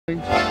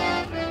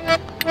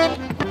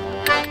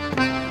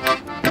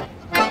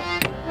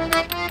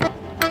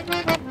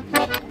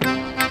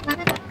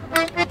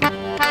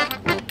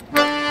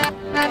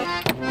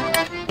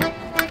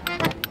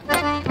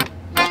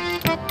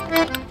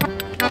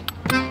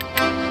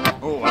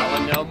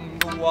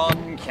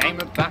Came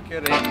a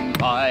backering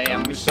by,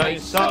 and we say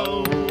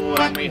so,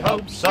 and we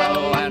hope so,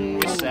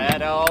 and we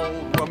said,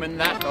 old woman,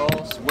 that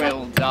horse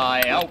will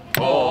die. Oh,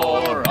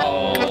 poor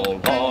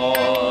old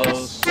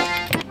horse.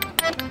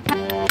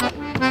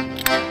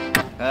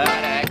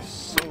 At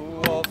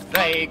Exelworth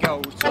they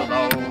go to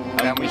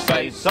load, and we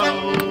say so,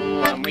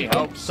 and we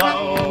hope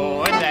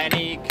so, and then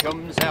he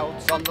comes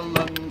out on the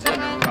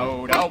London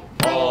road. Oh,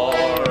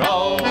 poor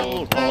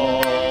old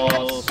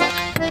horse.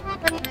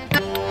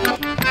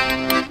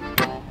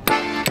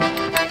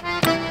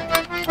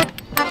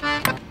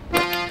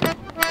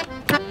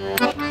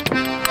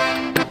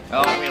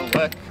 Oh, we'll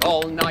work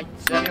all night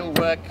and he'll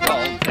work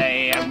all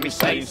day, and we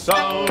say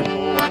so,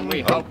 and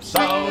we hope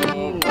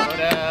so, put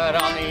her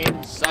on the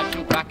inside,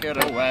 she'll back it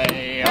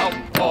away. Oh,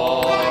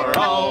 poor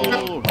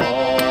old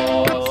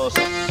horse.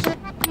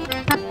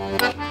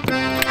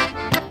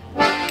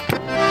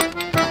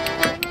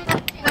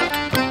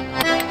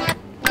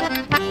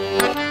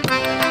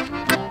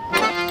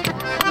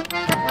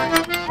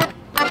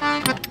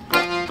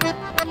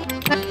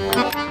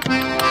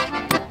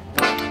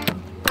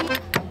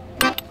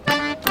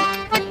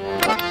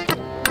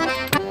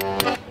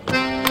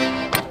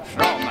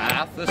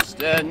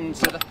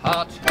 To the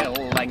Hart Hill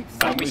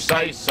length, and we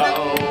say so,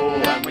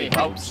 and we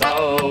hope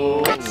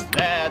so. It's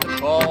there the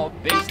poor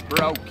beast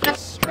broke his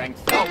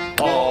strength. Oh,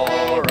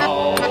 poor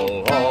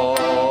old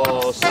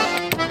horse.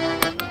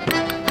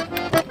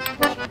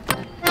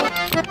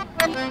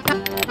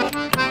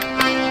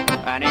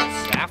 And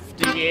it's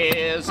after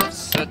years of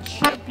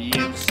such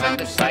abuse, and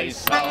they say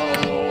so,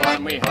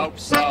 and we hope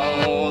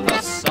so.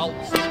 They'll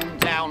salt him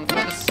down for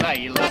the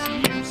sailors'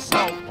 use.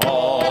 Oh,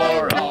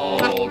 poor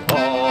old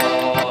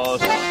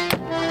horse.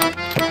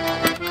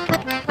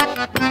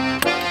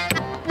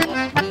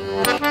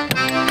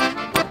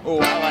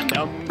 Well, a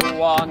number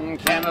one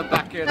came a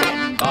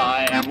backering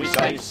by, and we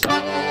say so,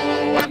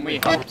 and we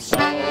hope so,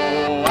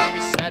 and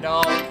we said,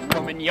 old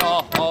woman,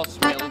 your horse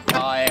will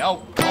die.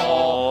 Oh,